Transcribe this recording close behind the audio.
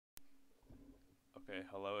Okay,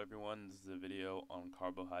 hello everyone. This is a video on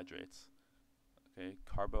carbohydrates. Okay,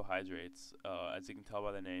 carbohydrates, as you can tell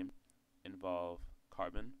by the name, involve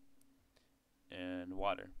carbon and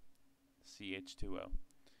water, CH2O.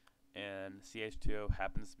 And CH2O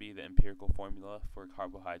happens to be the empirical formula for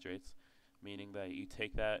carbohydrates, meaning that you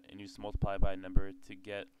take that and you just multiply by a number to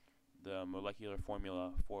get the molecular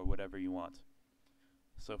formula for whatever you want.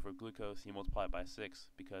 So for glucose, you multiply it by 6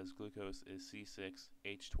 because glucose is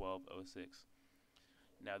C6H12O6.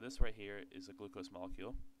 Now this right here is a glucose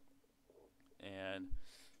molecule, and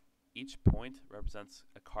each point represents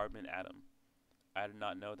a carbon atom. I did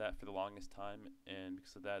not know that for the longest time, and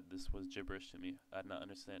because of that, this was gibberish to me. I did not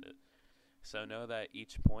understand it. So know that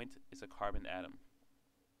each point is a carbon atom.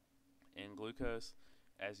 And glucose,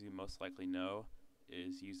 as you most likely know,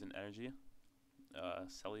 is used in energy.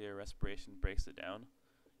 Cellular respiration breaks it down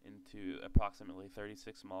into approximately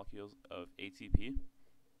 36 molecules of ATP.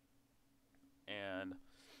 And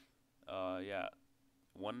yeah,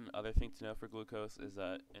 one other thing to know for glucose is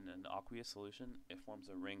that in an aqueous solution, it forms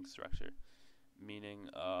a ring structure, meaning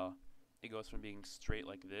it goes from being straight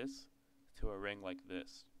like this to a ring like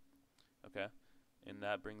this. Okay, and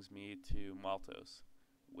that brings me to maltose,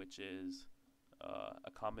 which is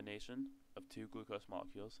a combination of two glucose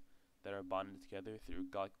molecules that are bonded together through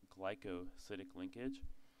glycosidic linkage,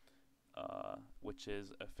 which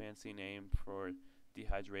is a fancy name for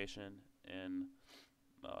dehydration and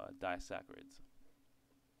disaccharides.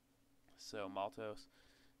 So maltose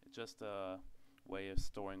is just a way of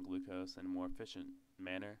storing glucose in a more efficient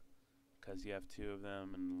manner because you have two of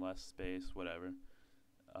them in less space, whatever.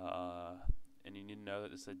 And you need to know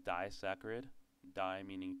that this is a disaccharide, di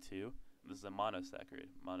meaning two. This is a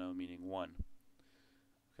monosaccharide, mono meaning one.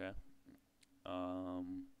 Okay.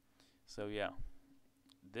 So yeah,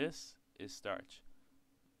 this is starch.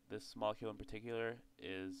 This molecule in particular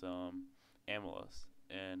is amylose,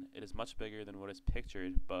 and it is much bigger than what is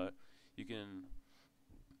pictured, but you can,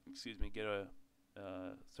 get a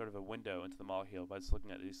sort of a window into the molecule by just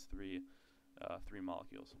looking at these three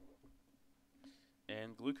molecules.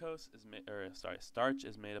 And starch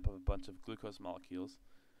is made up of a bunch of glucose molecules,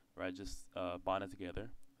 right? Just bonded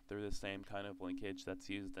together through the same kind of linkage that's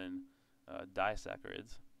used in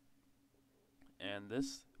disaccharides. And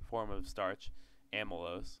this form of starch,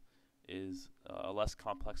 amylose, is a less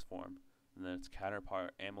complex form than its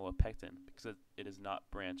counterpart amylopectin because it is not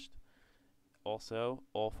branched. Also,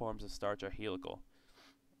 all forms of starch are helical,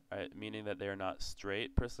 right? Meaning that they are not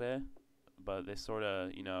straight per se, but they sort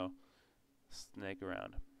of, snake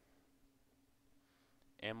around.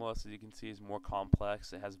 Amylose, as you can see, is more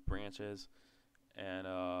complex. It has branches, and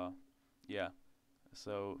yeah.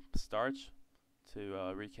 So starch, to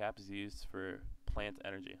recap, is used for plant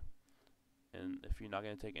energy. And if you're not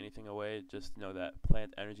going to take anything away, just know that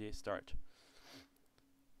plant energy is starch.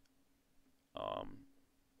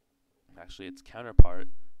 Actually, its counterpart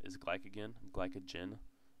is glycogen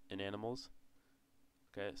in animals.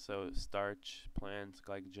 Okay, so starch, plants,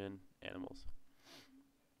 glycogen, animals.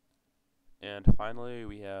 And finally,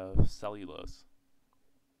 we have cellulose.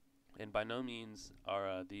 And by no means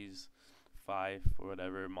are these five or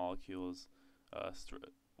whatever molecules,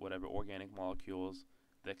 whatever organic molecules,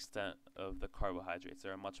 the extent of the carbohydrates.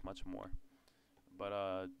 There are much, much more.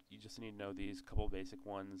 But you just need to know these couple basic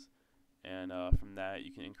ones, and from that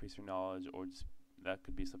you can increase your knowledge, or just that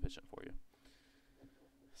could be sufficient for you.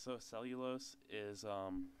 So cellulose is,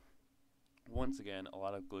 once again, a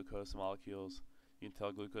lot of glucose molecules. You can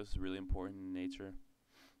tell glucose is really important in nature.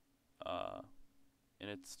 And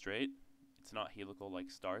it's straight. It's not helical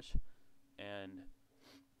like starch. And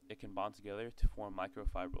it can bond together to form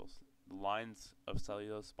microfibrils. The lines of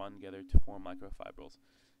cellulose bond together to form microfibrils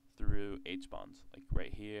through H bonds, like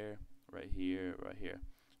right here, right here, right here.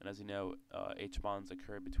 And as you know, H bonds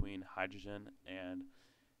occur between hydrogen and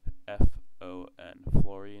FON,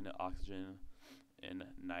 fluorine, oxygen, and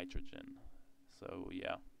nitrogen. So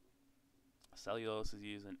yeah, cellulose is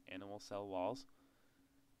used in animal cell walls,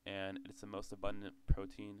 and it's the most abundant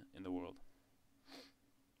protein in the world.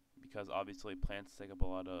 Because obviously plants take up a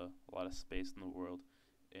lot of space in the world,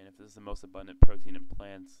 and if this is the most abundant protein in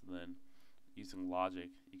plants, then using logic,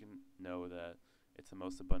 you can know that it's the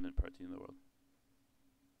most abundant protein in the world.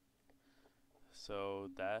 So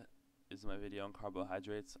that is my video on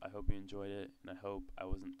carbohydrates. I hope you enjoyed it, and I hope I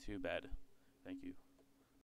wasn't too bad. Thank you.